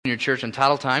In your church and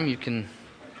title time, you can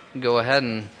go ahead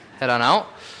and head on out.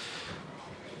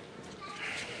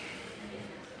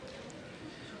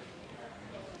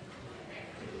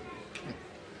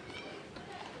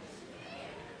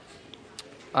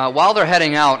 While they're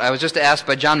heading out, I was just asked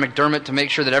by John McDermott to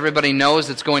make sure that everybody knows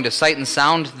that's going to Sight and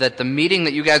Sound, that the meeting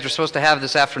that you guys are supposed to have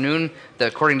this afternoon, that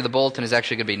according to the bulletin is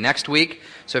actually going to be next week.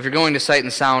 So if you're going to Sight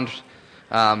and Sound,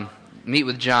 meet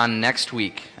with John next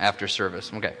week after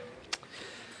service. Okay.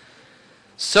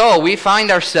 So we find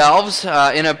ourselves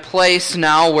in a place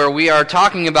now where we are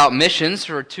talking about missions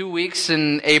for 2 weeks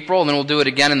in April, and then we'll do it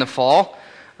again in the fall.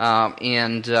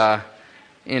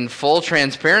 In full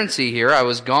transparency here, I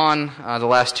was gone the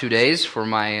last 2 days for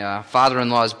my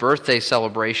father-in-law's birthday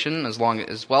celebration, as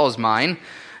well as mine.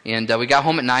 And we got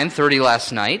home at 9:30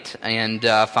 last night and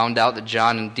found out that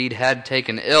John indeed had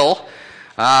taken ill.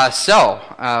 So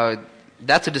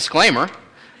that's a disclaimer.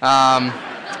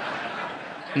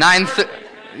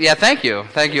 Yeah, thank you.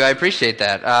 I appreciate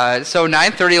that. So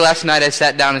 9:30 last night, I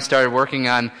sat down and started working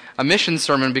on a mission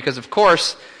sermon because, of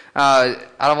course, out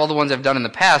of all the ones I've done in the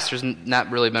past, there's not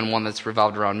really been one that's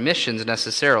revolved around missions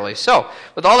necessarily. So,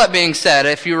 with all that being said,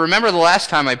 if you remember the last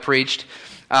time I preached,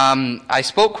 I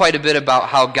spoke quite a bit about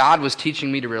how God was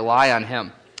teaching me to rely on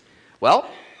Him. Well,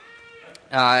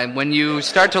 when you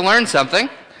start to learn something,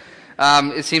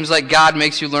 it seems like God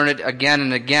makes you learn it again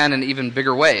and again in even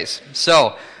bigger ways.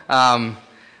 So,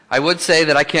 I would say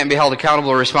that I can't be held accountable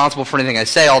or responsible for anything I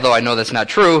say, although I know that's not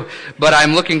true, but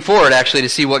I'm looking forward actually to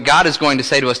see what God is going to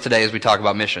say to us today as we talk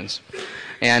about missions.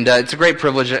 And it's a great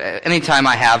privilege anytime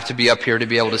I have to be up here to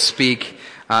be able to speak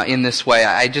in this way.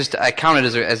 I count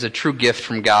it as a true gift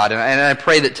from God, and I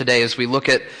pray that today as we look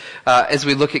at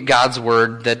God's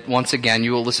Word, that once again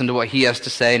you will listen to what He has to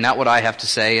say, not what I have to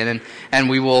say, and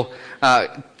we will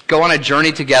go on a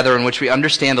journey together in which we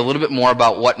understand a little bit more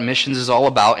about what missions is all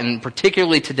about, and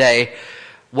particularly today,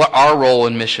 what our role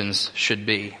in missions should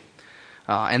be.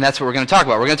 And that's what we're going to talk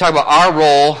about. We're going to talk about our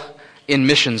role in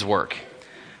missions work.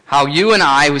 How you and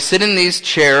I, who sit in these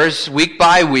chairs week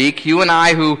by week, you and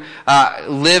I who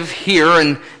live here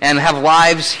and have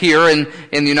lives here in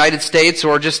the United States,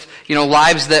 or just,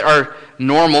 lives that are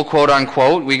normal, quote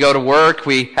unquote. We go to work,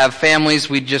 we have families,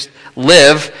 we just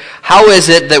live. How is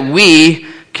it that we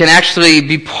can actually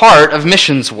be part of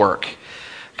missions work?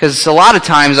 Because a lot of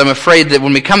times I'm afraid that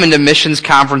when we come into missions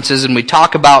conferences and we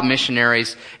talk about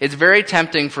missionaries, it's very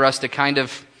tempting for us to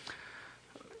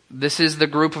this is the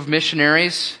group of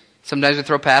missionaries. Sometimes we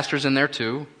throw pastors in there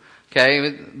too.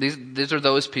 Okay, these are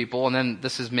those people, and then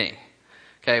this is me.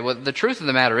 Okay, well, the truth of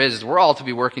the matter is we're all to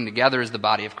be working together as the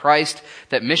body of Christ,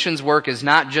 that missions work is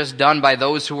not just done by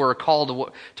those who are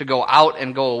called to go out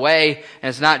and go away, and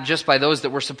it's not just by those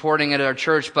that we're supporting at our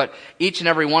church, but each and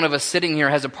every one of us sitting here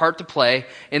has a part to play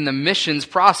in the missions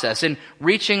process, in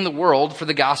reaching the world for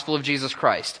the gospel of Jesus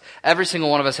Christ. Every single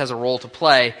one of us has a role to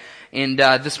play, and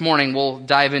this morning we'll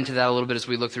dive into that a little bit as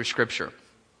we look through Scripture.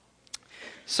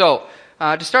 So,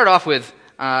 to start off with,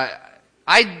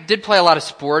 I did play a lot of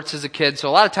sports as a kid, so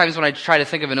a lot of times when I try to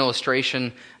think of an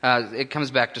illustration, it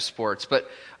comes back to sports. But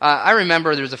I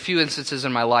remember there's a few instances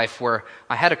in my life where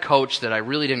I had a coach that I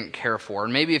really didn't care for.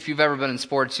 And maybe if you've ever been in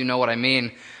sports, you know what I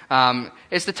mean.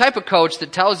 It's the type of coach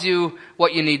that tells you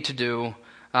what you need to do,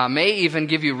 may even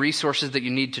give you resources that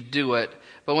you need to do it.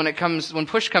 But when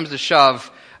push comes to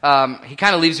shove, he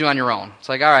kind of leaves you on your own. It's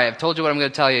like, all right, I've told you what I'm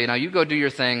going to tell you. You go do your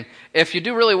thing. If you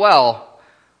do really well,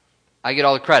 I get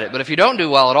all the credit. But if you don't do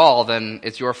well at all, then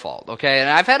it's your fault, okay? And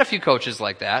I've had a few coaches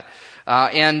like that.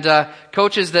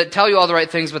 Coaches that tell you all the right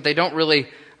things, but they don't really,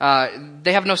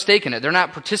 they have no stake in it. They're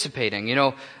not participating.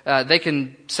 They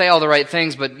can say all the right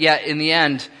things, but yet in the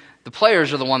end, the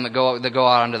players are the one that go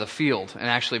out onto the field and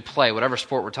actually play whatever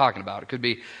sport we're talking about. It could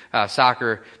be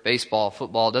soccer, baseball,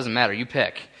 football, it doesn't matter. You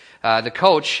pick. The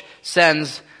coach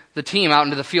sends the team out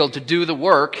into the field to do the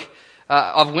work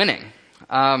of winning.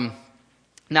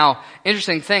 Now,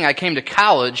 interesting thing, I came to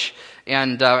college,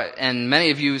 and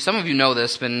some of you know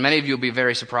this, and many of you will be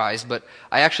very surprised, but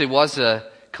I actually was a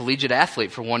collegiate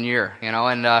athlete for 1 year, and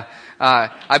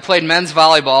I played men's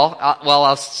volleyball.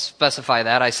 I'll specify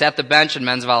that. I sat the bench in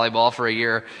men's volleyball for a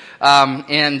year,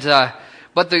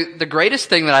 but the greatest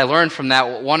thing that I learned from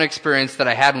that one experience that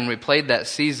I had when we played that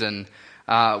season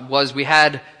was we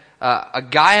had a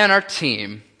guy on our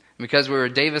team. Because we were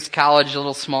at Davis College, a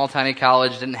little small, tiny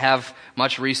college, didn't have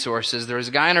much resources. There was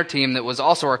a guy on our team that was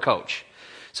also our coach.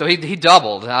 So he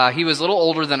doubled. He was a little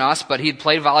older than us, but he'd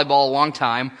played volleyball a long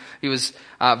time. He was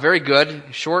very good,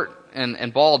 short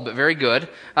and bald, but very good.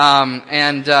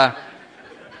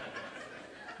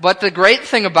 But the great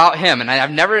thing about him, and I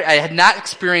had not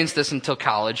experienced this until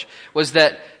college, was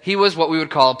that he was what we would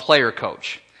call a player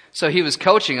coach. So he was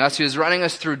coaching us, he was running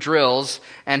us through drills,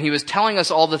 and he was telling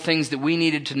us all the things that we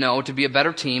needed to know to be a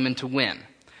better team and to win.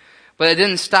 But it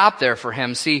didn't stop there for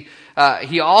him. See,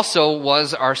 he also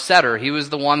was our setter. He was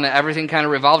the one that everything kind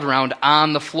of revolved around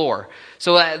on the floor.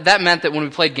 So that meant that when we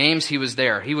played games, he was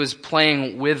there. He was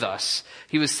playing with us.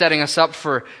 He was setting us up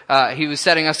so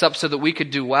that we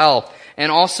could do well.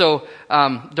 And also,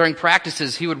 during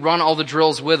practices, he would run all the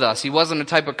drills with us. He wasn't the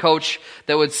type of coach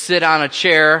that would sit on a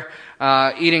chair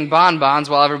eating bonbons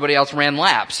while everybody else ran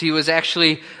laps. He was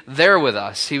actually there with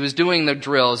us. He was doing the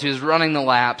drills. He was running the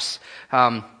laps.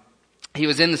 He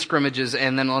was in the scrimmages,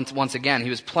 and then once again, he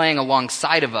was playing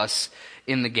alongside of us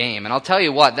in the game. And I'll tell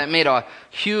you what, that made a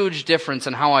huge difference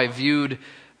in how I viewed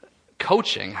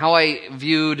coaching, how I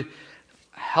viewed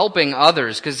helping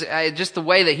others, because just the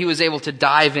way that he was able to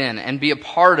dive in and be a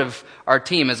part of our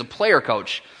team as a player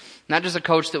coach. Not just a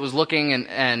coach that was looking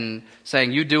and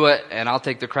saying, you do it and I'll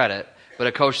take the credit, but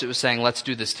a coach that was saying, let's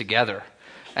do this together.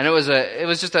 And it was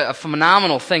just a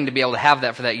phenomenal thing to be able to have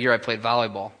that for that year I played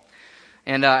volleyball.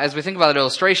 And as we think about that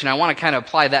illustration, I want to kind of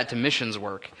apply that to missions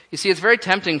work. You see, it's very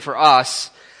tempting for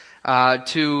us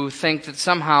to think that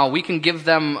somehow we can give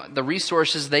them the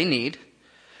resources they need,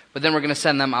 but then we're going to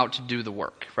send them out to do the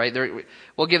work, right?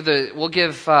 We'll give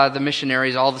the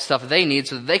missionaries all the stuff they need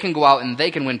so that they can go out and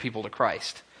they can win people to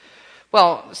Christ.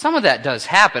 Well, some of that does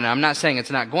happen. I'm not saying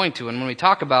it's not going to. And when we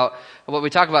talk about, what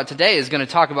we talk about today is going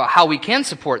to talk about how we can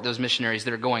support those missionaries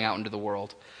that are going out into the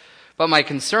world. But my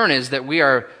concern is that we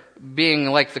are being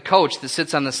like the coach that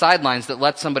sits on the sidelines that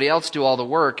lets somebody else do all the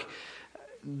work,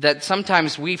 that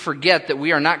sometimes we forget that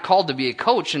we are not called to be a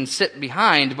coach and sit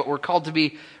behind, but we're called to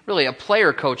be really a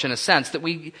player coach in a sense, that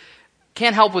we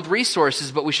can't help with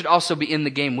resources, but we should also be in the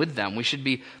game with them. We should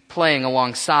be playing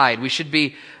alongside. We should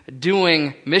be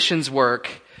doing missions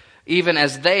work even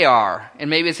as they are. And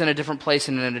maybe it's in a different place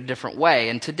and in a different way.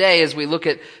 And today, as we look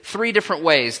at 3 different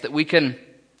ways that we can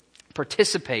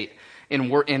participate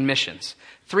in missions.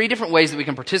 3 different ways that we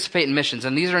can participate in missions.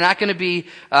 And these are not going to be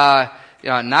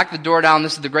knock the door down,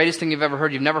 this is the greatest thing you've ever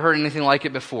heard, you've never heard anything like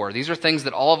it before. These are things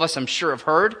that all of us, I'm sure, have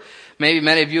heard. Maybe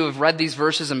many of you have read these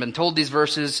verses and been told these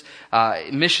verses,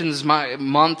 missions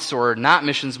months or not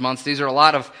missions months. These are a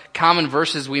lot of common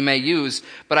verses we may use,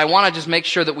 but I want to just make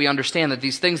sure that we understand that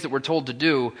these things that we're told to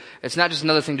do, it's not just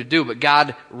another thing to do, but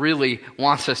God really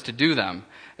wants us to do them.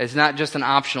 It's not just an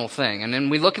optional thing. And then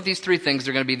we look at these 3 things,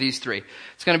 they're going to be these 3.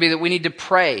 It's going to be that we need to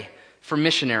pray for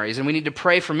missionaries, and we need to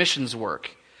pray for missions work,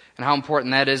 and how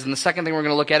important that is. And the second thing we're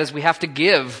going to look at is we have to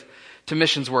give to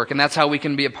missions work, and that's how we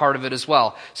can be a part of it as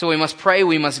well. So we must pray,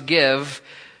 we must give.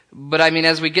 But I mean,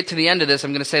 as we get to the end of this,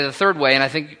 I'm going to say the third way, and I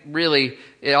think really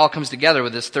it all comes together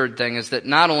with this third thing, is that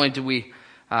not only do we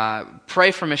pray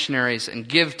for missionaries and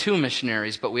give to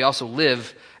missionaries, but we also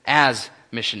live as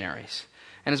missionaries.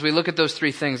 And as we look at those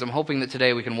 3 things, I'm hoping that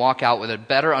today we can walk out with a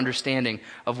better understanding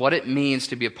of what it means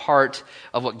to be a part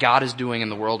of what God is doing in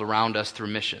the world around us through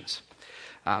missions.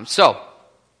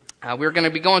 We're going to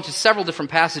be going to several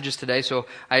different passages today, so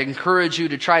I encourage you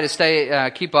to try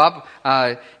to keep up,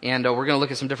 and we're going to look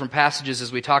at some different passages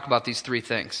as we talk about these 3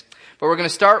 things. But we're going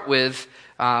to start with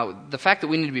the fact that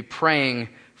we need to be praying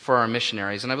for our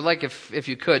missionaries. And I would like, if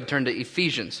you could, turn to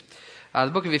Ephesians. The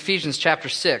book of Ephesians, chapter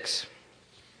 6.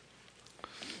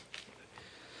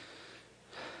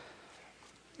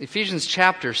 Ephesians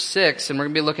chapter 6, and we're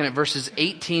going to be looking at verses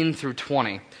 18 through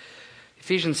 20.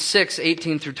 Ephesians 6,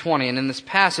 18 through 20. And in this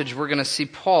passage, we're going to see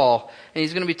Paul, and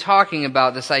he's going to be talking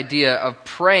about this idea of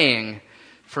praying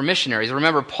for missionaries.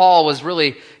 Remember, Paul was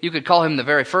really, you could call him the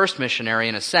very first missionary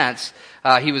in a sense.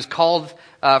 He was called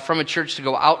from a church to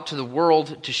go out to the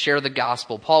world to share the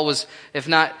gospel. Paul was, if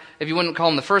you wouldn't call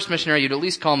him the first missionary, you'd at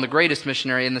least call him the greatest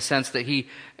missionary in the sense that he,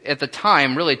 at the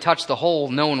time, really touched the whole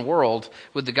known world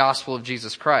with the gospel of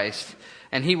Jesus Christ.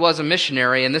 And he was a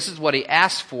missionary, and this is what he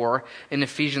asked for in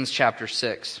Ephesians chapter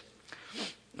 6.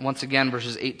 Once again,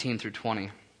 verses 18 through 20.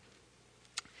 It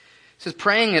says,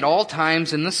 praying at all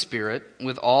times in the Spirit,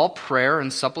 with all prayer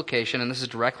and supplication, and this is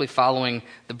directly following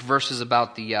the verses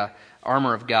about the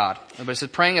armor of God. But it says,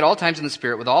 praying at all times in the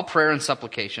Spirit, with all prayer and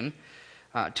supplication,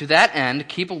 to that end,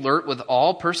 keep alert with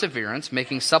all perseverance,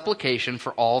 making supplication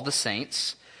for all the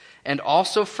saints, and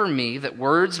also for me, that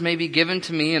words may be given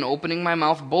to me in opening my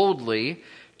mouth boldly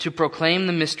to proclaim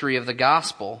the mystery of the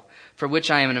gospel, for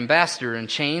which I am an ambassador in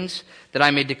chains, that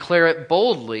I may declare it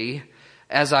boldly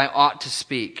as I ought to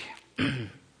speak.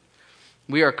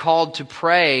 We are called to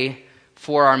pray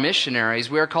for our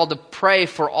missionaries. We are called to pray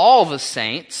for all the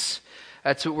saints.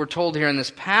 That's what we're told here in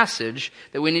this passage,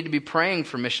 that we need to be praying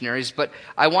for missionaries. But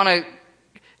I want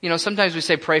to, sometimes we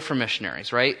say pray for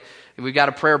missionaries, right? We've got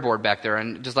a prayer board back there.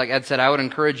 And just like Ed said, I would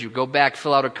encourage you, go back,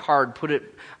 fill out a card, put it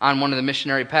on one of the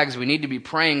missionary pegs. We need to be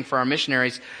praying for our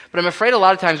missionaries. But I'm afraid a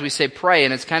lot of times we say pray,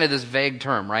 and it's kind of this vague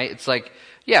term, right? It's like,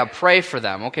 yeah, pray for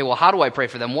them. Okay, well, how do I pray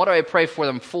for them? What do I pray for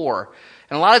them for?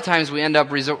 And a lot of times we end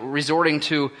up resorting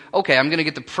to, okay, I'm going to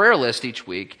get the prayer list each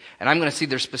week, and I'm going to see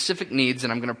their specific needs,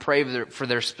 and I'm going to pray for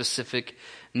their specific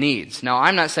needs. Now,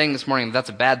 I'm not saying this morning that that's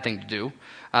a bad thing to do.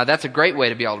 That's a great way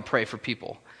to be able to pray for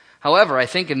people. However, I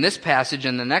think in this passage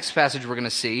and the next passage we're going to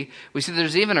see, we see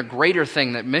there's even a greater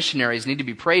thing that missionaries need to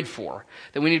be prayed for,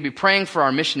 that we need to be praying for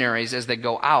our missionaries as they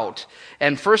go out.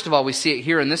 And first of all, we see it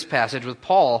here in this passage with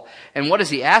Paul. And what does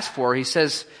he ask for? He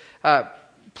says,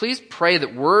 please pray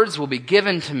that words will be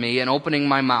given to me in opening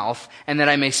my mouth, and that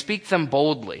I may speak them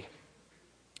boldly.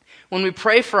 When we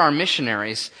pray for our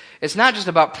missionaries, it's not just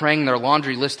about praying their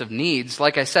laundry list of needs.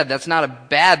 Like I said, that's not a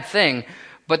bad thing.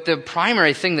 But the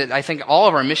primary thing that I think all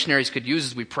of our missionaries could use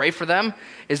as we pray for them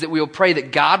is that we will pray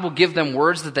that God will give them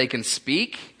words that they can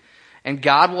speak, and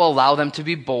God will allow them to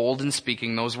be bold in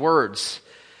speaking those words.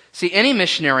 See, any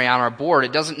missionary on our board,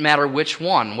 it doesn't matter which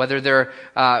one, whether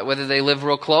they live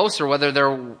real close or whether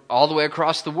they're all the way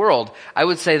across the world. I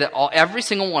would say that every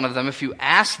single one of them, if you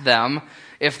ask them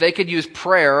if they could use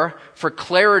prayer for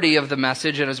clarity of the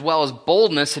message and as well as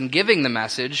boldness in giving the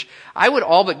message, I would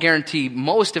all but guarantee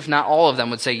most, if not all of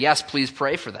them, would say, yes, please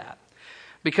pray for that.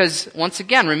 Because, once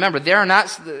again, remember,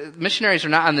 missionaries are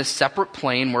not on this separate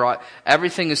plane where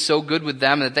everything is so good with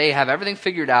them that they have everything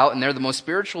figured out and they're the most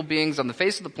spiritual beings on the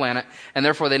face of the planet, and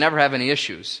therefore they never have any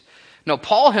issues. No,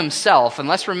 Paul himself, and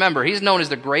let's remember, he's known as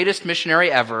the greatest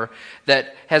missionary ever,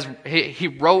 he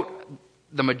wrote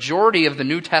the majority of the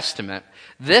New Testament.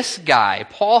 This guy,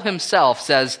 Paul himself,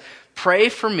 says, pray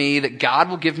for me that God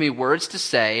will give me words to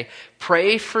say.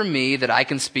 Pray for me that I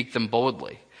can speak them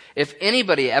boldly. If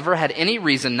anybody ever had any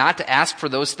reason not to ask for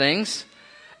those things,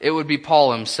 it would be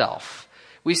Paul himself.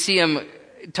 We see him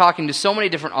talking to so many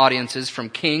different audiences, from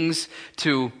kings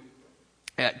to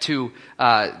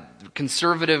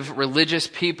conservative religious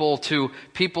people, to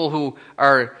people who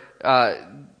are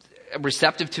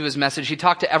receptive to his message. He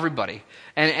talked to everybody.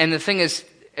 And the thing is,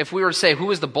 if we were to say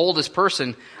who is the boldest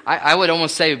person, I would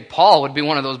almost say Paul would be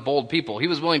one of those bold people. He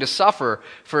was willing to suffer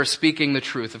for speaking the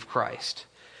truth of Christ.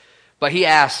 But he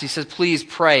says, please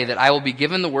pray that I will be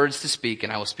given the words to speak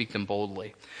and I will speak them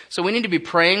boldly. So we need to be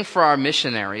praying for our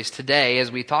missionaries today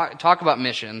as we talk about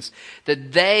missions,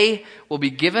 that they will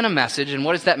be given a message. And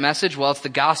what is that message? Well, it's the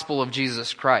gospel of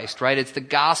Jesus Christ, right? It's the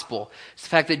gospel. It's the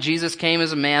fact that Jesus came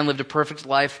as a man, lived a perfect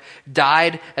life,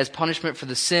 died as punishment for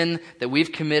the sin that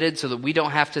we've committed so that we don't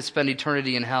have to spend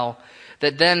eternity in hell.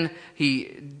 That then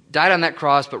he died on that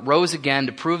cross but rose again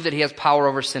to prove that he has power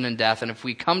over sin and death. And if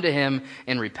we come to him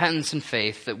in repentance and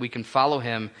faith, that we can follow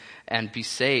him and be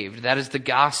saved. That is the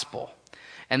gospel.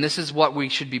 And this is what we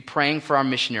should be praying for our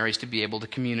missionaries to be able to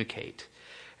communicate.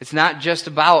 It's not just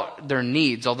about their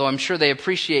needs, although I'm sure they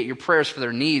appreciate your prayers for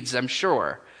their needs, I'm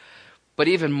sure. But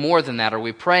even more than that, are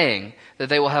we praying that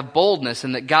they will have boldness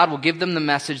and that God will give them the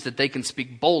message that they can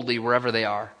speak boldly wherever they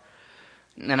are.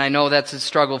 And I know that's a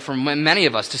struggle for many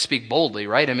of us to speak boldly,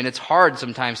 right? I mean, it's hard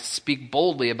sometimes to speak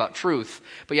boldly about truth,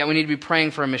 but yet we need to be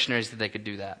praying for our missionaries that they could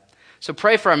do that. So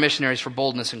pray for our missionaries for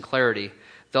boldness and clarity.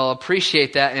 They'll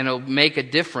appreciate that, and it'll make a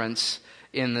difference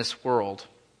in this world.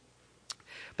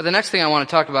 But the next thing I want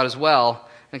to talk about as well,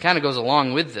 and it kind of goes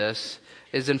along with this,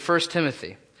 is in 1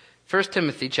 Timothy. 1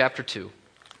 Timothy chapter 2.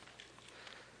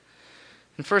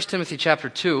 In 1 Timothy chapter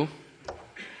 2,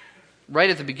 right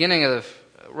at the beginning of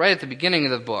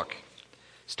the book,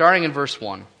 starting in verse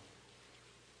 1.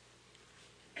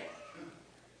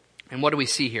 And what do we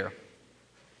see here?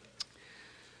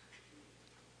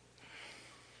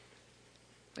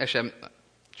 Actually,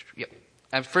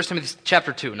 I have 1 Timothy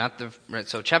chapter 2,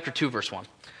 chapter 2, verse 1.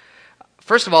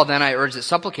 First of all, then, I urge that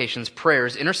supplications,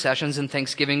 prayers, intercessions, and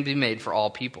thanksgiving be made for all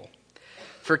people,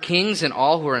 for kings and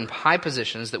all who are in high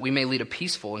positions, that we may lead a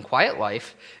peaceful and quiet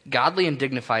life, godly and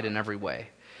dignified in every way.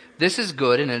 This is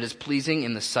good, and it is pleasing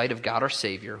in the sight of God our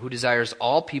Savior, who desires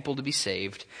all people to be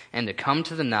saved and to come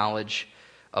to the knowledge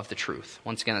of the truth.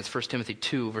 Once again, that's 1 Timothy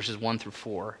 2, verses 1 through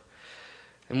 4.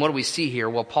 And what do we see here?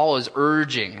 Well, Paul is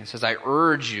urging. It says, I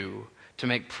urge you to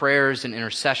make prayers and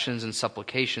intercessions and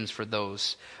supplications for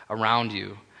those around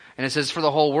you. And it says for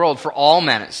the whole world, for all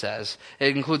men, it says.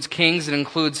 It includes kings, it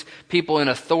includes people in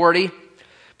authority.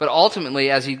 But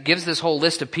ultimately, as he gives this whole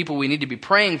list of people we need to be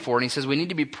praying for, and he says we need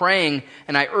to be praying,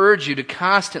 and I urge you to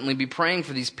constantly be praying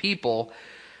for these people.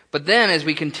 But then as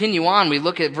we continue on, we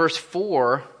look at verse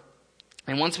 4,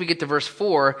 And once we get to verse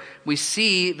 4, we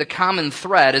see the common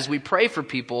thread as we pray for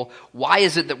people. Why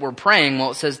is it that we're praying?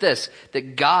 Well, it says this,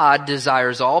 that God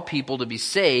desires all people to be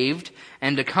saved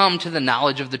and to come to the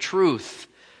knowledge of the truth.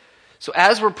 So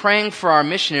as we're praying for our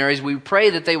missionaries, we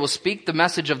pray that they will speak the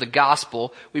message of the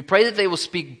gospel. We pray that they will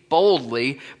speak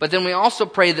boldly, but then we also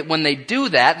pray that when they do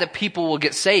that, that people will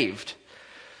get saved.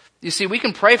 You see, we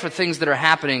can pray for things that are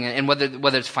happening, and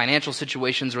whether it's financial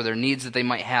situations or their needs that they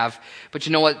might have. But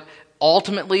you know what?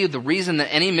 Ultimately, the reason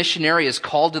that any missionary is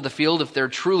called to the field, if they're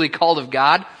truly called of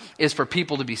God, is for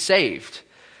people to be saved.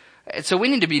 And so we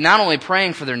need to be not only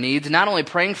praying for their needs, not only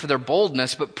praying for their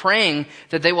boldness, but praying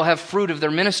that they will have fruit of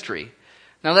their ministry.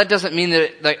 Now that doesn't mean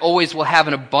that they always will have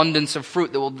an abundance of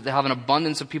fruit, that will have an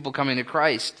abundance of people coming to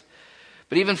Christ.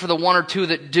 But even for the one or two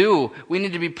that do, we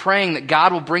need to be praying that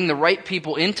God will bring the right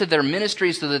people into their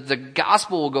ministry so that the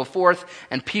gospel will go forth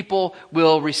and people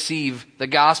will receive the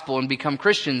gospel and become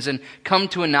Christians and come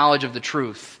to a knowledge of the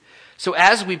truth. So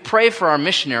as we pray for our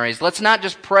missionaries, let's not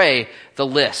just pray the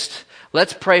list.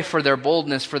 Let's pray for their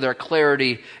boldness, for their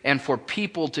clarity, and for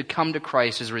people to come to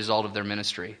Christ as a result of their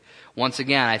ministry. Once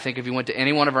again, I think if you went to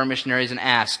any one of our missionaries and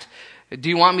asked, do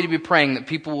you want me to be praying that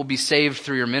people will be saved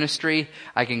through your ministry?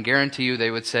 I can guarantee you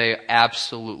they would say,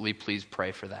 absolutely, please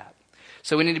pray for that.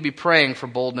 So we need to be praying for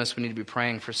boldness. We need to be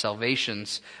praying for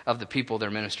salvations of the people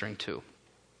they're ministering to.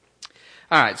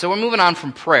 All right, so we're moving on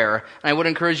from prayer. And I would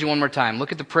encourage you one more time.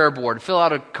 Look at the prayer board. Fill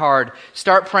out a card.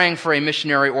 Start praying for a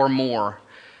missionary or more.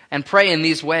 And pray in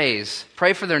these ways.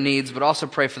 Pray for their needs, but also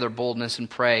pray for their boldness and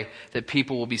pray that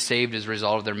people will be saved as a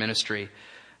result of their ministry.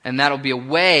 And that'll be a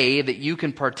way that you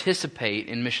can participate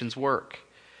in missions work.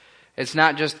 It's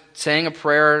not just saying a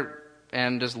prayer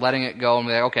and just letting it go and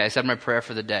be like, okay, I said my prayer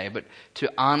for the day. But to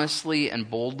honestly and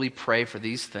boldly pray for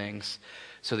these things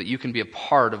so that you can be a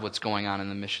part of what's going on in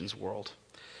the missions world.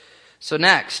 So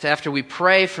next, after we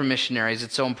pray for missionaries,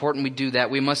 it's so important we do that,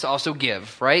 we must also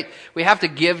give, right? We have to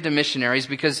give to missionaries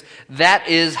because that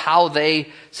is how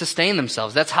they sustain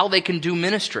themselves. That's how they can do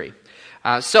ministry.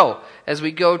 So, as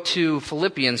we go to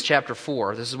Philippians chapter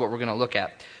 4, this is what we're going to look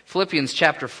at. Philippians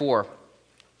chapter 4.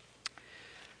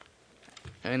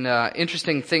 An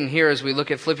interesting thing here as we look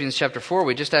at Philippians chapter 4,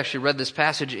 we just actually read this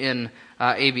passage in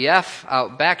ABF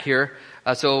out back here.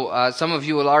 So some of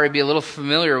you will already be a little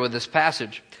familiar with this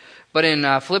passage. But in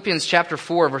Philippians chapter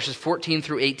 4, verses 14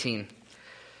 through 18,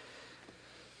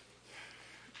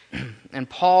 and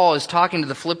Paul is talking to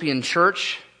the Philippian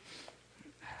church,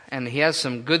 and he has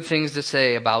some good things to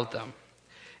say about them.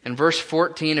 In verse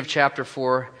 14 of chapter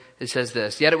 4, it says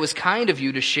this, "Yet it was kind of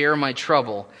you to share my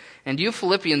trouble. And you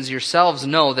Philippians yourselves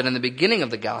know that in the beginning of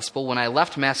the gospel, when I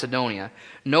left Macedonia,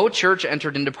 no church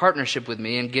entered into partnership with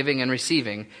me in giving and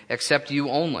receiving, except you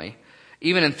only.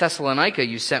 Even in Thessalonica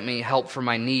you sent me help for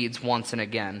my needs once and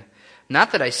again.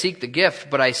 Not that I seek the gift,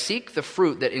 but I seek the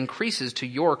fruit that increases to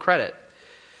your credit.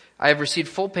 I have received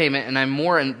full payment, and I'm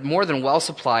more than well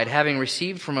supplied, having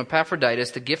received from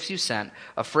Epaphroditus the gifts you sent,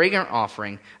 a fragrant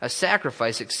offering, a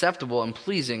sacrifice acceptable and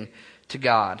pleasing to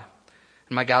God.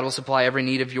 And my God will supply every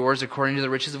need of yours according to the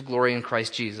riches of glory in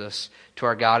Christ Jesus. To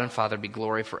our God and Father be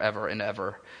glory forever and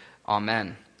ever.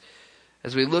 Amen."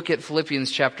 As we look at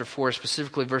Philippians chapter 4,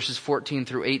 specifically verses 14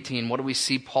 through 18, what do we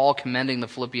see Paul commending the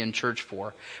Philippian church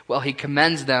for? Well, he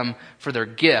commends them for their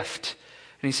gift.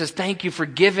 And he says, thank you for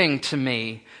giving to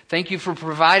me. Thank you for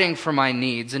providing for my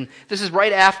needs. And this is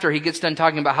right after he gets done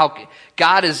talking about how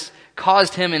God has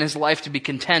caused him in his life to be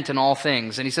content in all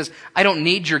things. And he says, I don't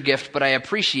need your gift, but I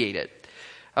appreciate it.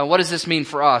 What does this mean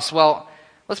for us? Well,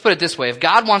 let's put it this way. If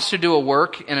God wants to do a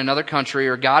work in another country,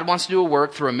 or God wants to do a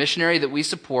work through a missionary that we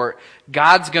support,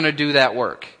 God's going to do that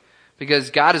work. Because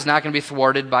God is not going to be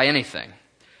thwarted by anything.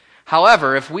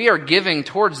 However, if we are giving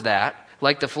towards that,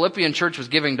 like the Philippian church was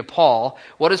giving to Paul,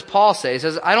 what does Paul say? He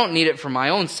says, I don't need it for my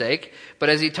own sake. But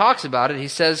as he talks about it, he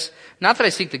says, not that I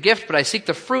seek the gift, but I seek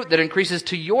the fruit that increases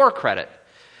to your credit.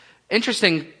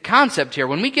 Interesting concept here.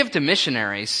 When we give to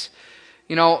missionaries,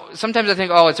 you know, sometimes I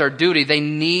think, it's our duty. They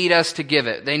need us to give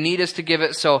it. They need us to give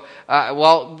it. So,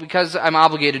 because I'm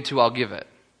obligated to, I'll give it.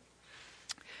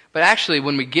 But actually,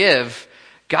 when we give,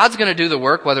 God's going to do the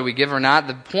work, whether we give or not.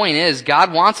 The point is,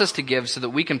 God wants us to give so that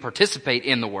we can participate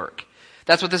in the work.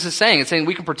 That's what this is saying. It's saying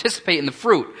we can participate in the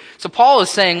fruit. So Paul is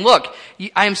saying, look,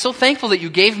 I am so thankful that you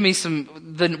gave me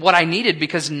what I needed,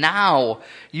 because now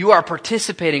you are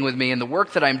participating with me in the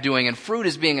work that I'm doing, and fruit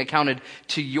is being accounted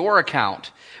to your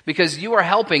account. Because you are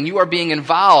helping, you are being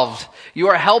involved, you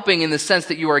are helping in the sense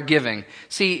that you are giving.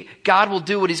 See, God will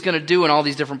do what He's going to do in all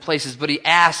these different places, but He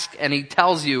asks and He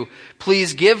tells you,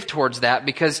 please give towards that,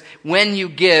 because when you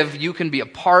give, you can be a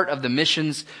part of the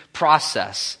missions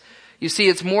process. You see,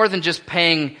 it's more than just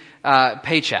paying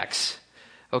paychecks.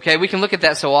 Okay, we can look at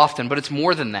that so often, but it's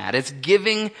more than that. It's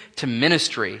giving to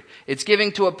ministry. It's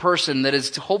giving to a person that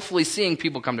is hopefully seeing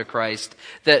people come to Christ,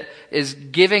 that is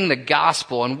giving the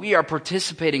gospel, and we are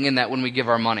participating in that when we give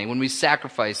our money, when we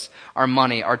sacrifice our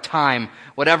money, our time,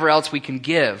 whatever else we can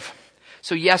give.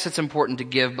 So yes, it's important to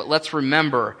give, but let's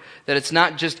remember that it's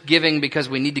not just giving because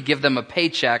we need to give them a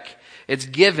paycheck. It's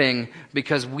giving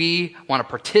because we want to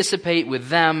participate with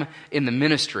them in the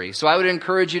ministry. So I would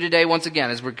encourage you today, once again,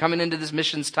 as we're coming into this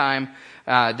missions time,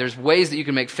 there's ways that you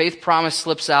can make faith promise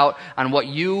slips out on what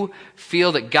you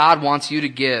feel that God wants you to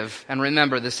give. And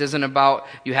remember, this isn't about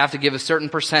you have to give a certain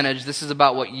percentage. This is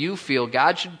about what you feel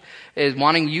God is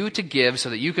wanting you to give so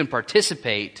that you can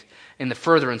participate in the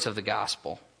furtherance of the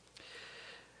gospel.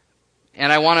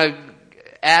 And I want to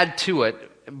add to it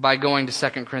by going to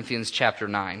 2 Corinthians chapter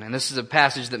 9. And this is a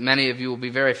passage that many of you will be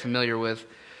very familiar with.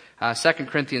 2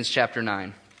 Corinthians chapter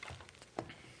 9.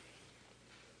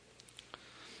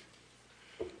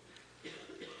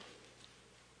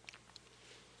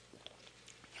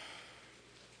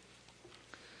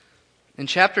 In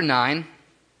chapter 9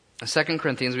 of 2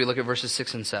 Corinthians, we look at verses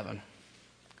 6 and 7.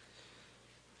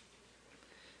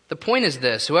 The point is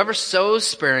this: whoever sows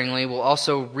sparingly will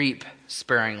also reap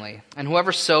sparingly, and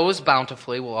whoever sows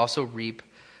bountifully will also reap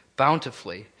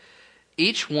bountifully.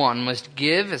 Each one must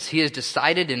give as he has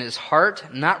decided in his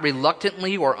heart, not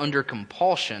reluctantly or under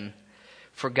compulsion,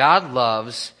 for God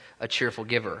loves a cheerful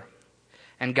giver.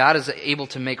 And God is able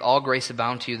to make all grace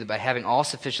abound to you, that by having all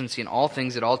sufficiency in all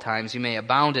things at all times, you may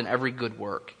abound in every good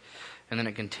work. And then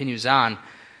it continues on.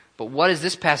 But what does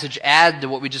this passage add to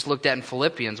what we just looked at in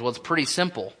Philippians? Well, it's pretty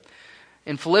simple.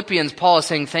 In Philippians, Paul is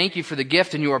saying, thank you for the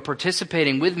gift, and you are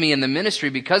participating with me in the ministry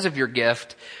because of your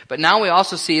gift. But now we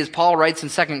also see, as Paul writes in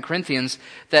 2 Corinthians,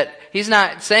 that he's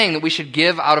not saying that we should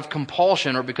give out of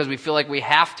compulsion or because we feel like we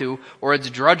have to, or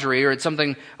it's drudgery, or it's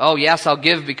something, oh yes, I'll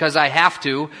give because I have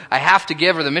to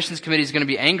give, or the missions committee is going to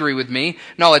be angry with me.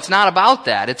 No, it's not about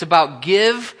that. It's about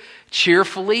give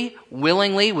cheerfully,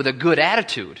 willingly, with a good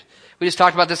attitude. We just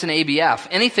talked about this in ABF.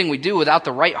 Anything we do without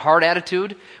the right heart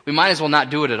attitude, we might as well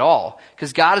not do it at all.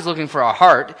 Because God is looking for our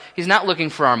heart. He's not looking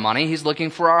for our money. He's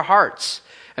looking for our hearts.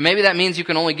 And maybe that means you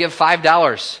can only give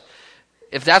 $5.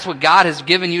 If that's what God has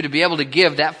given you to be able to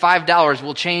give, that $5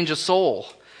 will change a soul.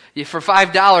 For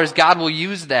 $5, God will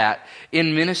use that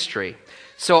in ministry.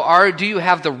 So do you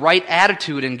have the right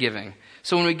attitude in giving?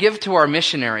 So when we give to our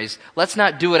missionaries, let's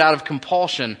not do it out of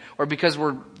compulsion or because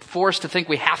we're forced to think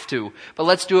we have to, but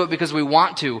let's do it because we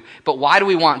want to. But why do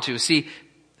we want to? See,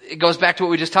 it goes back to what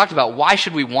we just talked about. Why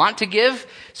should we want to give?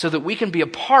 So that we can be a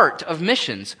part of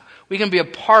missions. We can be a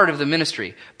part of the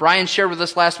ministry. Brian shared with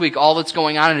us last week all that's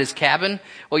going on in his cabin.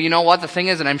 Well, you know what the thing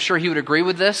is, and I'm sure he would agree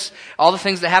with this, all the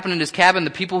things that happen in his cabin, the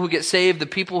people who get saved, the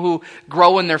people who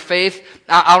grow in their faith,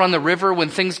 out on the river when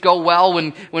things go well,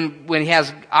 when he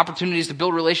has opportunities to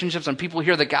build relationships and people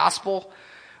hear the gospel.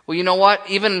 Well, you know what?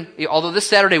 Although this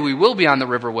Saturday we will be on the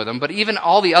river with him, but even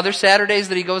all the other Saturdays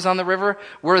that he goes on the river,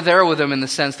 we're there with him in the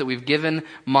sense that we've given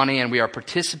money and we are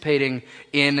participating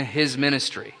in his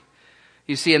ministry.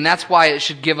 You see, and that's why it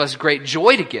should give us great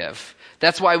joy to give.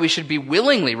 That's why we should be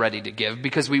willingly ready to give,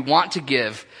 because we want to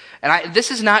give. And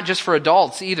this is not just for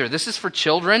adults either. This is for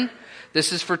children.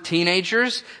 This is for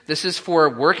teenagers. This is for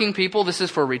working people. This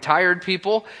is for retired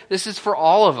people. This is for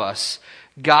all of us.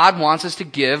 God wants us to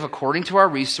give according to our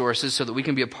resources so that we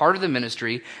can be a part of the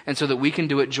ministry and so that we can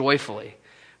do it joyfully.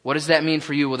 What does that mean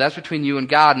for you? Well, that's between you and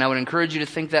God, and I would encourage you to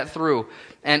think that through.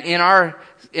 And in our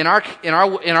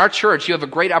church, you have a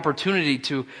great opportunity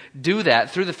to do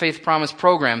that through the Faith Promise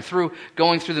program, through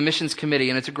going through the missions committee,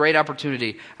 and it's a great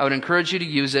opportunity. I would encourage you to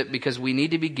use it because we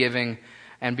need to be giving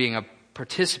and being a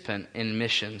participant in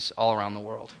missions all around the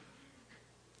world.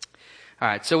 All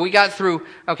right, so we got through,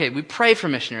 we pray for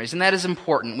missionaries, and that is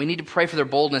important. We need to pray for their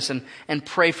boldness and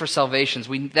pray for salvations.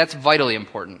 That's vitally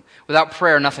important. Without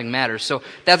prayer, nothing matters. So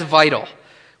that's vital.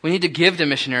 We need to give to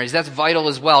missionaries. That's vital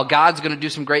as well. God's going to do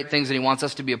some great things, and He wants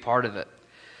us to be a part of it.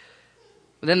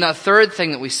 But then the third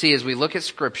thing that we see as we look at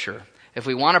Scripture, if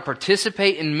we want to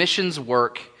participate in missions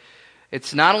work,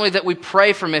 it's not only that we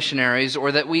pray for missionaries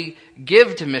or that we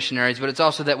give to missionaries, but it's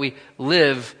also that we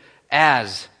live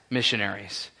as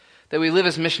missionaries. That we live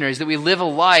as missionaries, that we live a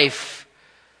life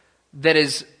that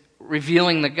is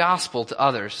revealing the gospel to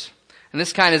others. And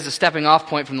this kind of is a stepping off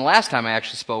point from the last time I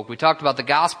actually spoke. We talked about the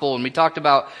gospel and we talked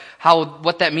about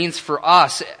what that means for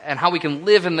us and how we can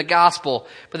live in the gospel.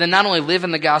 But then not only live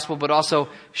in the gospel, but also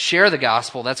share the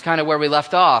gospel. That's kind of where we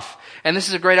left off. And this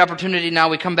is a great opportunity now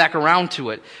we come back around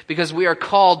to it because we are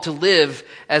called to live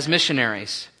as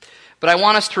missionaries. But I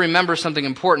want us to remember something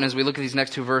important as we look at these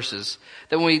next two verses.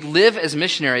 That when we live as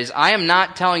missionaries, I am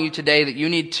not telling you today that you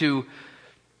need to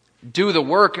do the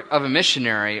work of a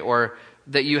missionary or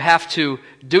that you have to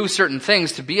do certain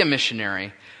things to be a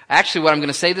missionary. Actually, what I'm going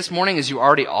to say this morning is you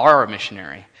already are a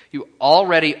missionary. You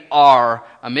already are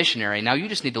a missionary. Now you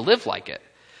just need to live like it.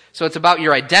 So it's about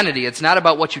your identity. It's not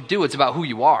about what you do. It's about who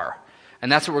you are.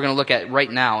 And that's what we're going to look at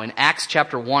right now. In Acts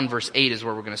chapter 1, verse 8 is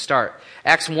where we're going to start.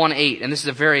 Acts 1:8, and this is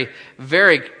a very,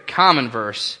 very common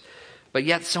verse, but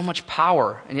yet so much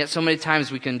power, and yet so many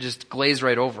times we can just glaze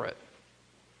right over it.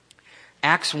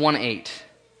 Acts 1:8.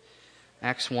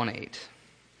 Acts 1:8.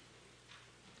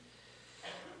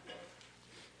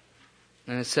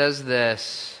 And it says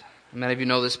this, many of you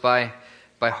know this by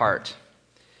heart.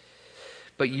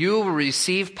 But you will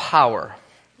receive power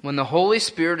when the Holy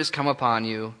Spirit has come upon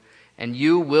you, and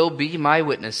you will be my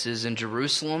witnesses in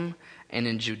Jerusalem and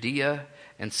in Judea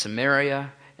and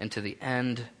Samaria and to the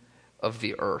end of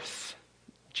the earth.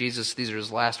 Jesus, these are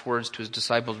his last words to his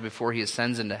disciples before he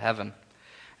ascends into heaven.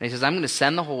 And he says, I'm going to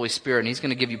send the Holy Spirit, and he's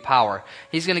going to give you power.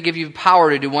 He's going to give you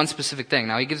power to do one specific thing.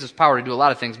 Now, he gives us power to do a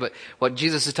lot of things, but what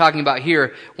Jesus is talking about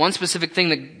here, one specific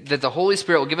thing that the Holy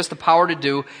Spirit will give us the power to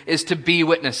do is to be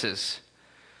witnesses.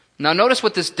 Now notice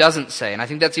what this doesn't say, and I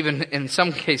think that's even in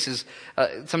some cases,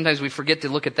 sometimes we forget to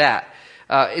look at that.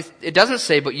 It doesn't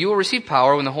say, but you will receive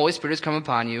power when the Holy Spirit has come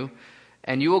upon you,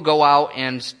 and you will go out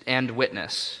and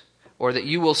witness, or that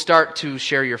you will start to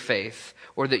share your faith,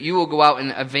 or that you will go out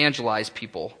and evangelize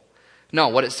people. No,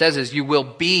 what it says is you will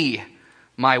be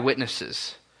my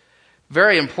witnesses.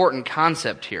 Very important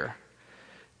concept here.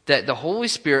 That the Holy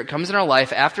Spirit comes in our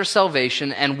life after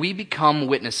salvation and we become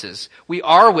witnesses. We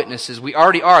are witnesses. We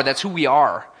already are. That's who we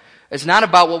are. It's not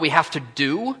about what we have to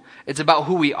do. It's about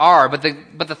who we are. But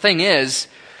the thing is,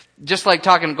 just like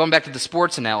going back to the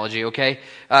sports analogy, okay?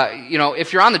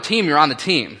 If you're on the team, you're on the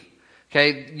team.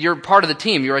 Okay? You're part of the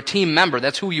team. You're a team member.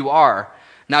 That's who you are.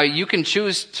 Now, you can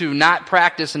choose to not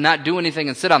practice and not do anything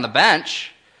and sit on the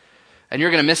bench, and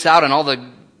you're going to miss out on all the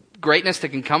greatness that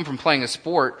can come from playing a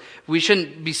sport. We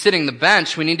shouldn't be sitting the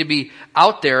bench. We need to be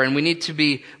out there, and we need to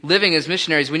be living as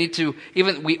missionaries.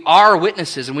 We are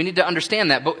witnesses, and we need to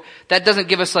understand that. But that doesn't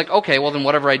give us okay, well then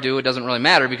whatever I do, it doesn't really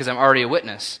matter because I'm already a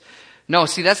witness. No,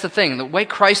 see, that's the thing. The way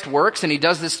Christ works, and he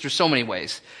does this through so many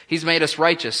ways. He's made us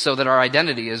righteous so that our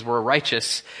identity is we're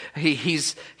righteous.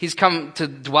 He's come to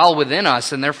dwell within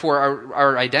us, and therefore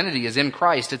our identity is in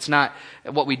Christ. It's not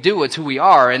what we do, it's who we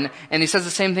are. And he says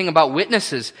the same thing about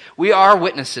witnesses. We are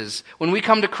witnesses. When we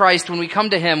come to Christ, when we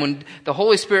come to him, when the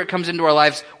Holy Spirit comes into our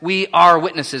lives, we are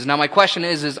witnesses. Now my question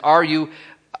is are you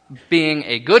being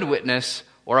a good witness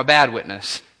or a bad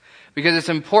witness? Because it's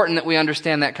important that we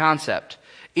understand that concept.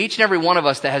 Each and every one of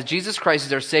us that has Jesus Christ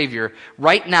as our Savior,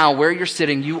 right now where you're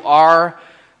sitting, you are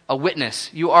a witness.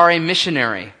 You are a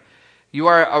missionary. You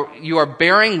are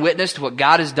bearing witness to what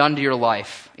God has done to your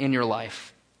life, in your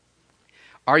life.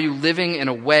 Are you living in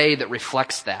a way that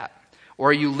reflects that?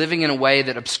 Or are you living in a way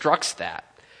that obstructs that?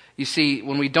 You see,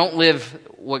 when we don't live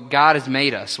what God has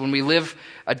made us, when we live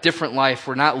a different life,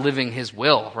 we're not living his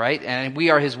will, right? And we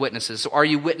are his witnesses. So are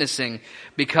you witnessing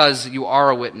because you are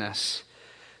a witness?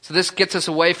 So this gets us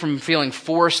away from feeling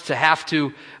forced to have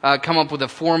to come up with a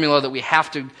formula that we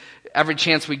have to, every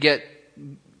chance we get,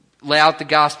 lay out the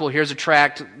gospel, here's a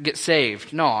tract, get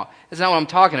saved. No, that's not what I'm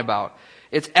talking about.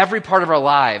 It's every part of our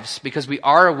lives because we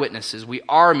are witnesses. We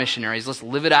are missionaries. Let's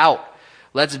live it out.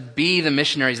 Let's be the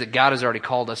missionaries that God has already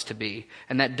called us to be.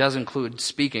 And that does include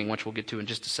speaking, which we'll get to in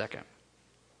just a second.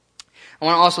 I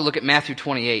want to also look at Matthew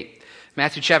 28.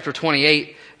 Matthew chapter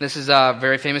 28, this is a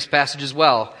very famous passage as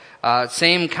well.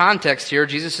 Same context here.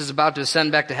 Jesus is about to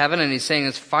ascend back to heaven, and he's saying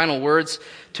his final words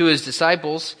to his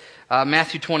disciples.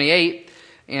 Matthew 28,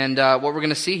 and what we're going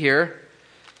to see here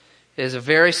is a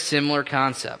very similar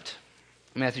concept.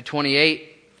 Matthew 28. I'm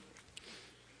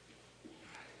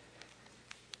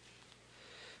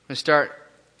going to start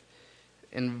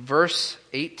in verse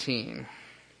 18.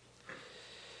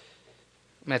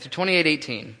 Matthew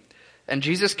 28:18. And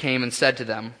Jesus came and said to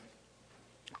them,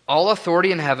 all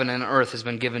authority in heaven and earth has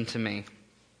been given to me.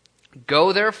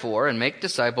 Go therefore and make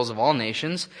disciples of all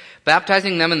nations,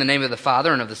 baptizing them in the name of the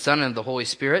Father and of the Son and of the Holy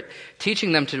Spirit,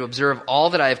 teaching them to observe all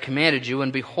that I have commanded you,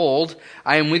 and behold,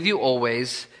 I am with you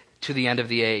always to the end of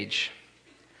the age.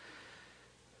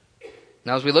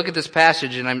 Now as we look at this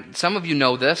passage, and some of you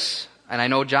know this, and I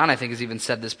know John I think has even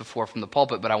said this before from the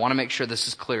pulpit, but I want to make sure this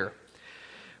is clear.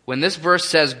 When this verse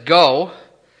says go,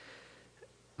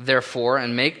 therefore,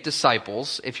 and make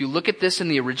disciples, if you look at this in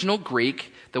the original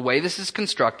Greek, the way this is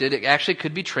constructed, it actually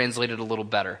could be translated a little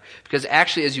better. Because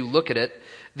actually, as you look at it,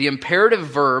 the imperative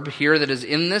verb here that is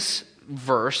in this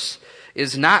verse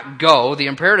is not go. The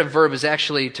imperative verb is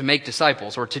actually to make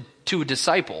disciples, or to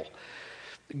disciple.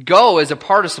 Go is a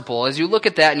participle. As you look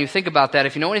at that and you think about that,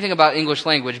 if you know anything about English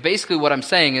language, basically what I'm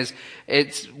saying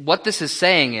is, what this is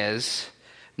saying is,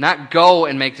 not go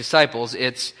and make disciples,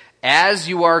 it's as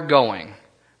you are going,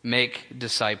 make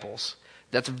disciples.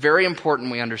 That's very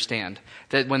important we understand.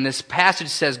 That when this passage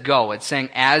says go, it's saying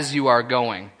as you are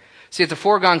going. See, it's a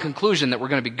foregone conclusion that we're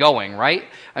going to be going, right?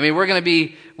 I mean,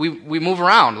 we move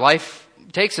around. Life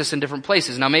takes us in different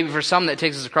places. Now, maybe for some that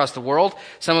takes us across the world.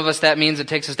 Some of us that means it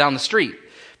takes us down the street.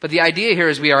 But the idea here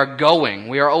is we are going.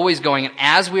 We are always going. And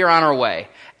as we are on our way,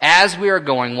 as we are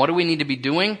going, what do we need to be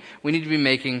doing? We need to be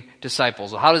making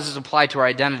disciples. Well, how does this apply to our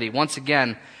identity? Once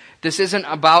again, this isn't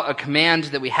about a command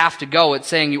that we have to go. It's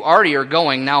saying you already are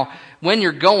going. Now, when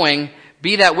you're going,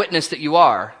 be that witness that you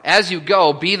are. As you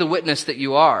go, be the witness that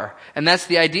you are. And that's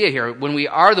the idea here. When we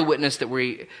are the witness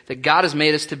that God has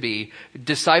made us to be,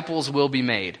 disciples will be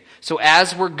made. So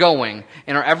as we're going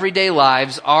in our everyday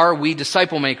lives, are we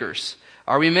disciple makers?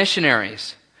 Are we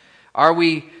missionaries? Are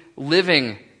we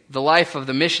living the life of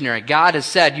the missionary? God has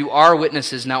said you are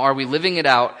witnesses. Now are we living it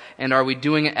out, and are we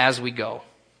doing it as we go?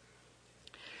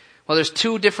 Well, there's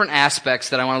two different aspects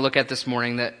that I want to look at this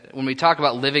morning that when we talk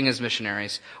about living as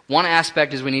missionaries. One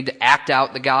aspect is we need to act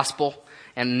out the gospel,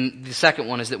 and the second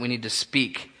one is that we need to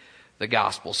speak the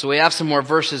gospel. So we have some more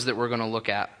verses that we're going to look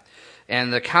at.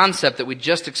 And the concept that we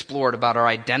just explored about our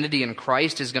identity in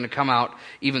Christ is going to come out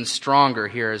even stronger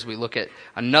here as we look at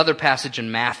another passage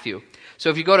in Matthew. So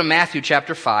if you go to Matthew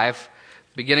chapter 5,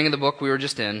 beginning of the book we were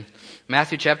just in,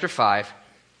 Matthew chapter 5,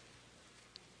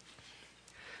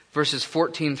 verses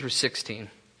 14 through 16.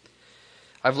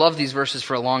 I've loved these verses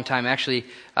for a long time. Actually,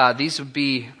 these would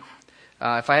be,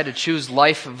 if I had to choose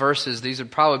life verses, these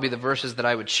would probably be the verses that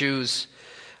I would choose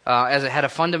as it had a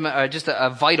fundamental, just a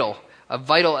vital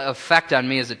effect on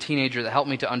me as a teenager that helped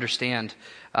me to understand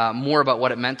more about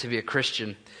what it meant to be a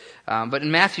Christian. But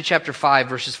in Matthew chapter 5,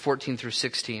 verses 14 through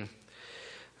 16,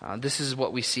 this is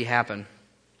what we see happen.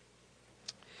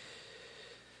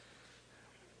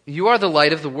 You are the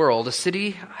light of the world. A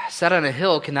city set on a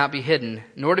hill cannot be hidden,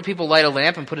 nor do people light a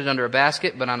lamp and put it under a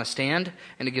basket, but on a stand,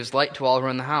 and it gives light to all who are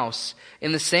in the house.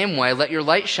 In the same way, let your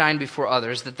light shine before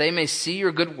others, that they may see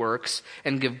your good works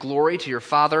and give glory to your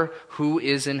Father who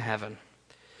is in heaven.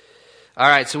 All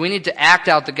right, so we need to act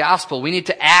out the gospel. We need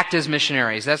to act as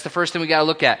missionaries. That's the first thing we got to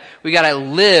look at. We got to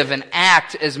live and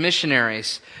act as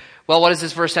missionaries. Well, what does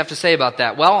this verse have to say about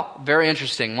that? Well, very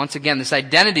interesting. Once again, this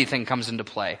identity thing comes into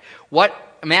play. What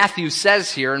Matthew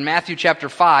says here in Matthew chapter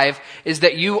 5 is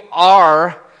that you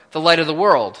are the light of the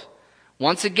world.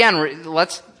 Once again,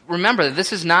 let's remember that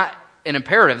this is not an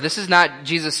imperative. This is not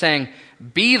Jesus saying,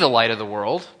 be the light of the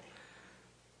world.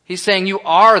 He's saying you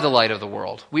are the light of the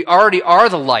world. We already are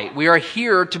the light. We are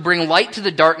here to bring light to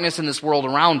the darkness in this world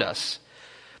around us.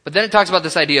 But then it talks about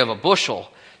this idea of a bushel.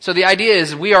 So the idea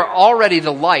is we are already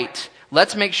the light.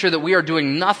 Let's make sure that we are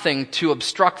doing nothing to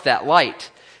obstruct that light,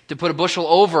 to put a bushel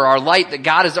over our light that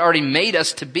God has already made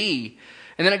us to be.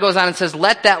 And then it goes on and says,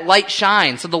 let that light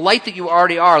shine. So the light that you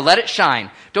already are, let it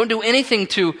shine. Don't do anything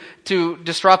to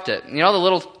disrupt it. You know the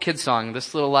little kid song,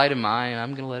 this little light of mine,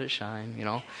 I'm going to let it shine. You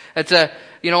know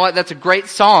what? That's a great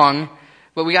song,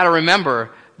 but we got to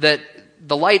remember that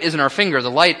the light isn't our finger.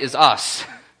 The light is us.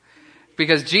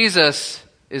 Because Jesus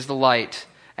is the light,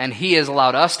 and He has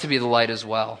allowed us to be the light as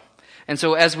well. And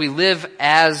so as we live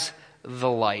as the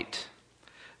light,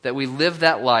 that we live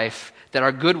that life, that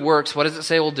our good works, what does it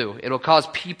say will do? It'll cause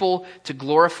people to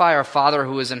glorify our Father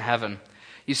who is in heaven.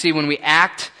 You see, when we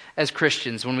act as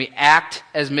Christians, when we act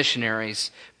as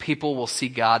missionaries, people will see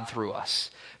God through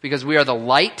us. Because we are the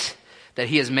light that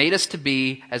He has made us to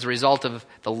be as a result of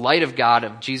the light of God,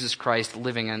 of Jesus Christ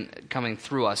living and coming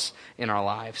through us in our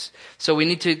lives. So we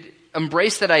need to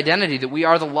embrace that identity that we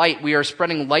are the light. We are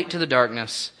spreading light to the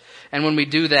darkness. And when we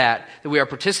do that we are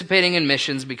participating in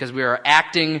missions because we are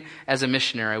acting as a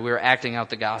missionary. We are acting out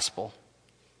the gospel.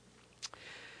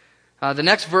 The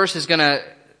next verse is going to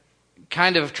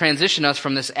kind of transition us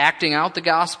from this acting out the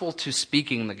gospel to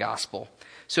speaking the gospel.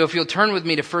 So if you'll turn with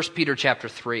me to 1 Peter chapter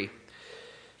 3.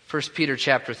 1 Peter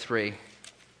chapter 3.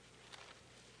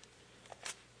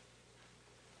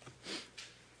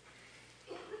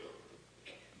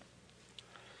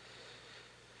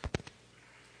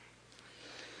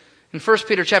 In 1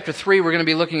 Peter chapter 3, we're going to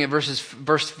be looking at verse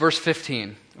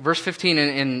 15. Verse 15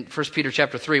 in 1 Peter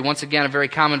chapter 3, once again, a very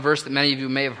common verse that many of you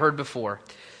may have heard before.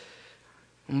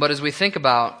 But as we think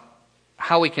about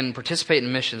how we can participate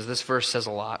in missions, this verse says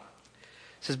a lot.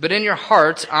 It says, but in your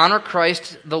hearts honor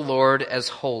Christ the Lord as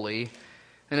holy,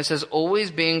 And it says,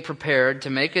 always being prepared to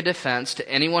make a defense to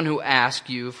anyone who asks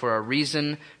you for a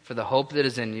reason for the hope that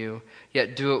is in you,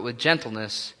 yet do it with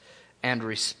gentleness and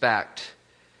respect.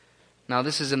 Now,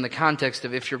 this is in the context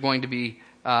of if you're going to be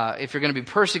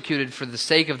persecuted for the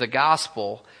sake of the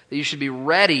gospel, that you should be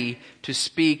ready to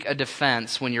speak a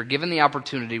defense when you're given the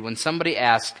opportunity, when somebody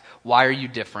asks, why are you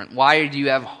different? Why do you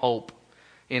have hope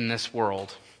in this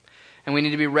world? And we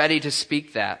need to be ready to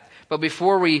speak that. But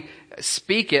before we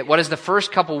speak it, what does the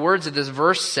first couple words of this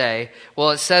verse say? Well,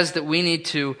 it says that we need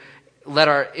to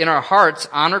in our hearts,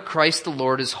 honor Christ the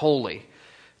Lord as holy.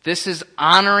 This is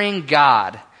honoring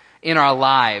God in our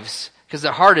lives. Because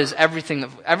the heart is everything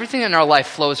in our life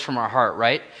flows from our heart,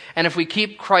 right? And if we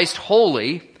keep Christ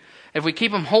holy, if we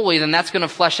keep Him holy, then that's going to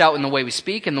flesh out in the way we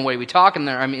speak, in the way we talk, in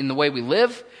the way we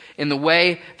live, in the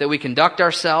way that we conduct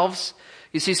ourselves.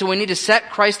 You see, so we need to set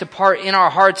Christ apart in our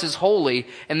hearts as holy,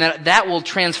 and that will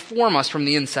transform us from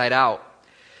the inside out.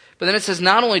 But then it says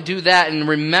not only do that and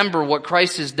remember what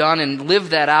Christ has done and live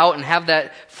that out and have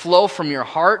that flow from your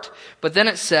heart, but then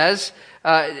it says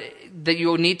that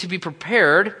you need to be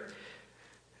prepared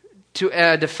to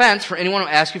a defense for anyone who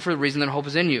asks you for the reason that hope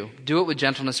is in you. Do it with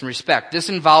gentleness and respect. This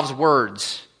involves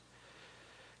words.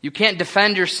 You can't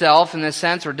defend yourself in this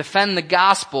sense or defend the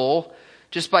gospel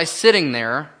just by sitting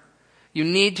there. You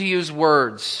need to use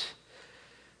words.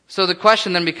 So the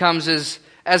question then becomes is,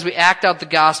 as we act out the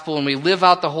gospel and we live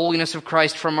out the holiness of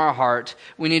Christ from our heart,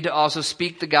 we need to also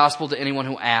speak the gospel to anyone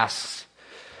who asks.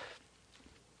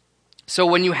 So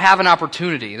when you have an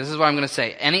opportunity, this is what I'm going to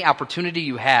say, any opportunity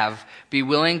you have, be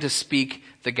willing to speak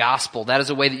the gospel. That is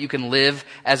a way that you can live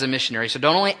as a missionary. So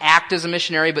don't only act as a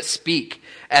missionary, but speak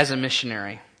as a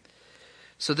missionary.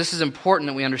 So this is important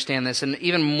that we understand this. And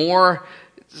even more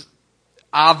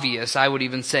obvious, I would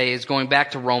even say, is going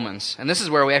back to Romans. And this is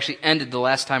where we actually ended the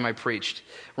last time I preached.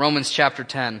 Romans chapter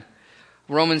 10.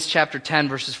 Romans chapter 10,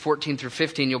 verses 14 through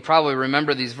 15. You'll probably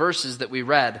remember these verses that we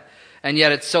read. And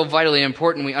yet it's so vitally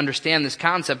important we understand this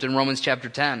concept in Romans chapter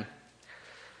 10.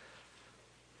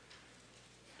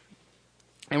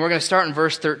 And we're going to start in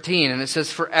verse 13. And it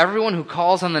says, for everyone who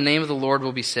calls on the name of the Lord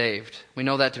will be saved. We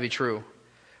know that to be true.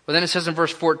 But then it says in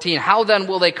verse 14, how then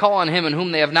will they call on Him in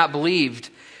whom they have not believed?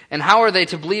 And how are they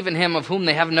to believe in Him of whom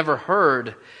they have never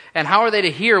heard? And how are they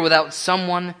to hear without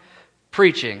someone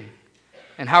preaching?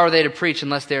 And how are they to preach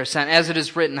unless they are sent? As it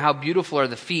is written, how beautiful are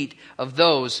the feet of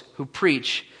those who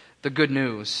preach the good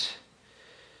news.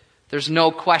 There's no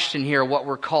question here what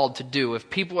we're called to do. If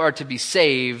people are to be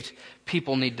saved,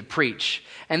 people need to preach.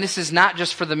 And this is not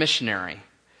just for the missionary.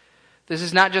 This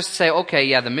is not just to say, okay,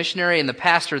 yeah, the missionary and the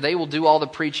pastor, they will do all the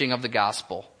preaching of the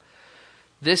gospel.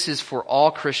 This is for all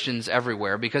Christians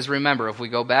everywhere. Because remember, if we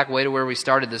go back way to where we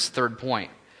started this third point,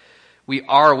 we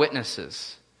are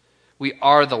witnesses. We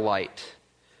are the light.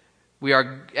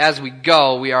 As we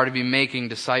go, we are to be making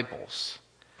disciples.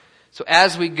 So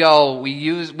as we go,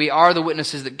 we are the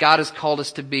witnesses that God has called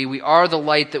us to be. We are the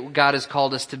light that God has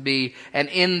called us to be. And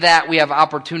in that we have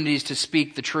opportunities to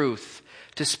speak the truth,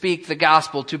 to speak the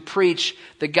gospel, to preach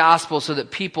the gospel so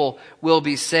that people will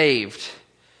be saved.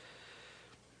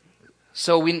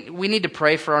 So we need to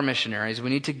pray for our missionaries. We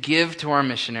need to give to our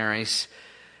missionaries.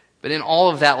 But in all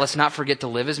of that, let's not forget to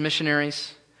live as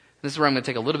missionaries. This is where I'm going to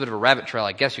take a little bit of a rabbit trail,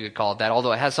 I guess you could call it that,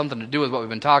 although it has something to do with what we've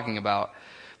been talking about.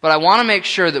 But I want to make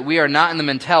sure that we are not in the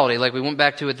mentality, like we went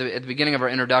back to at the beginning of our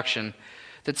introduction,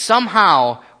 that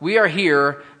somehow we are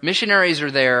here, missionaries are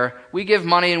there, we give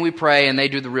money and we pray and they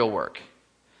do the real work.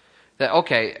 That,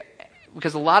 okay,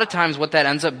 because a lot of times what that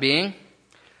ends up being,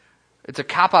 it's a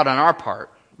cop-out on our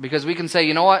part. Because we can say,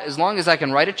 you know what, as long as I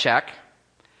can write a check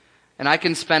and I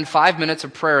can spend 5 minutes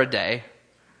of prayer a day,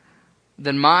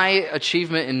 then my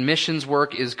achievement in missions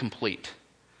work is complete.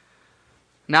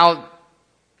 Now,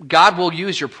 God will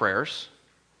use your prayers.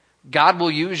 God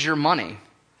will use your money.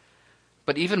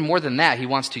 But even more than that, He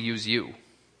wants to use you.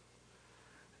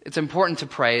 It's important to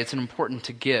pray, it's important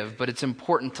to give, but it's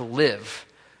important to live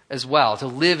as well, to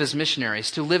live as missionaries,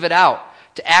 to live it out,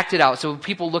 to act it out. So when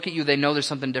people look at you, they know there's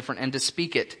something different, and to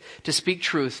speak it, to speak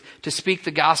truth, to speak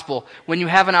the gospel. When you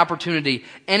have an opportunity,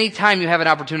 anytime you have an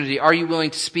opportunity, are you willing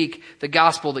to speak the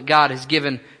gospel that God has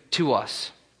given to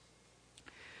us?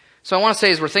 So I want to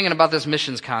say, as we're thinking about this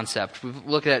missions concept, we've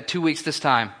looked at it 2 weeks this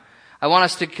time, I want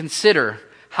us to consider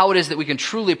how it is that we can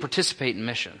truly participate in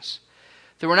missions.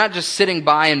 That we're not just sitting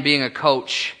by and being a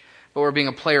coach, but we're being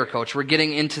a player coach. We're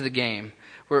getting into the game.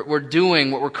 We're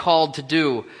doing what we're called to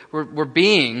do. We're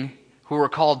being who we're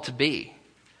called to be.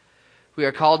 We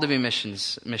are called to be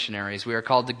missionaries. We are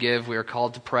called to give. We are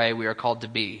called to pray. We are called to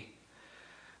be.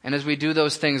 And as we do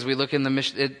those things, we look in the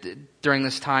mission during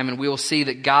this time, and we will see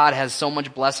that God has so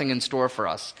much blessing in store for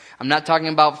us. I'm not talking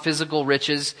about physical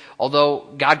riches,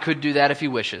 although God could do that if He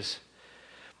wishes.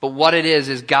 But what it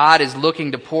is God is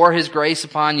looking to pour His grace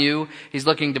upon you. He's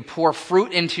looking to pour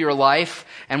fruit into your life.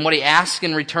 And what He asks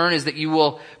in return is that you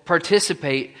will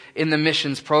participate in the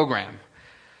missions program.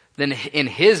 Then in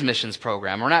His missions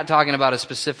program. We're not talking about a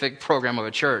specific program of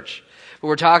a church. But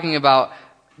we're talking about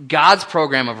God's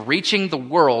program of reaching the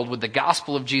world with the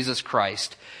gospel of Jesus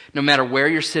Christ, no matter where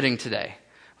you're sitting today.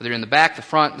 Whether you're in the back, the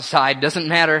front, the side, doesn't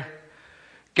matter.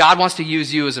 God wants to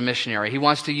use you as a missionary. He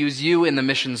wants to use you in the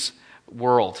missions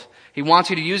world. He wants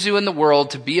you to use you in the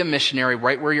world to be a missionary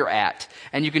right where you're at.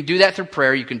 And you can do that through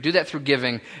prayer, you can do that through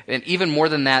giving, and even more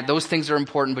than that, those things are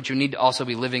important, but you need to also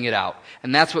be living it out.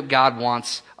 And that's what God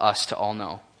wants us to all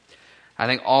know. I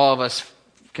think all of us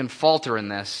can falter in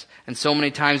this. And so many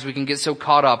times we can get so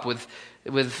caught up with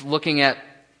looking at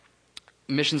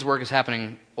missions work is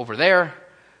happening over there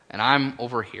and I'm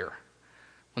over here.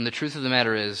 When the truth of the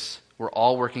matter is we're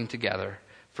all working together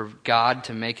for God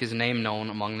to make His name known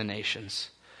among the nations.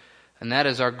 And that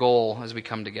is our goal as we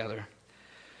come together.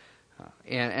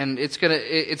 And it's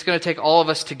gonna take all of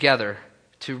us together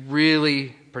to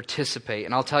really participate.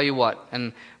 And I'll tell you what,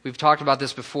 and we've talked about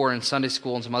this before in Sunday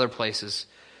school and some other places.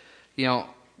 You know,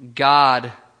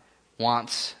 God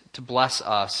wants to bless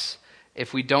us.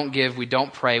 If we don't give, we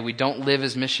don't pray, we don't live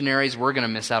as missionaries, we're going to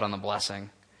miss out on the blessing.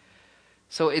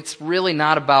 So it's really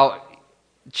not about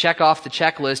check off the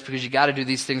checklist because you got to do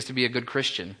these things to be a good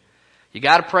Christian. You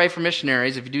got to pray for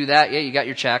missionaries. If you do that, yeah, you got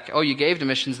your check. Oh, you gave to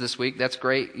missions this week. That's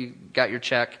great. You got your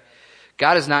check.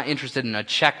 God is not interested in a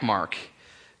check mark.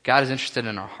 God is interested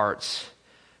in our hearts.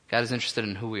 God is interested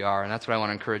in who we are. And that's what I want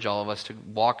to encourage all of us to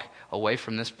walk away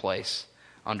from this place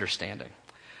understanding.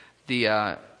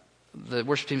 The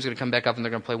worship team is going to come back up and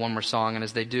they're going to play one more song. And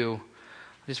as they do,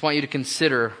 I just want you to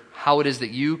consider how it is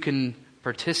that you can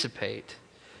participate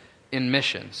in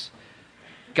missions.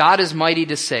 God is mighty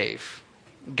to save.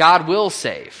 God will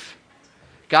save.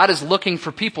 God is looking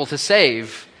for people to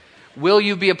save. Will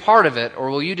you be a part of it, or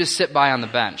will you just sit by on the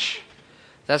bench?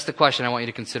 That's the question I want you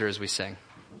to consider as we sing.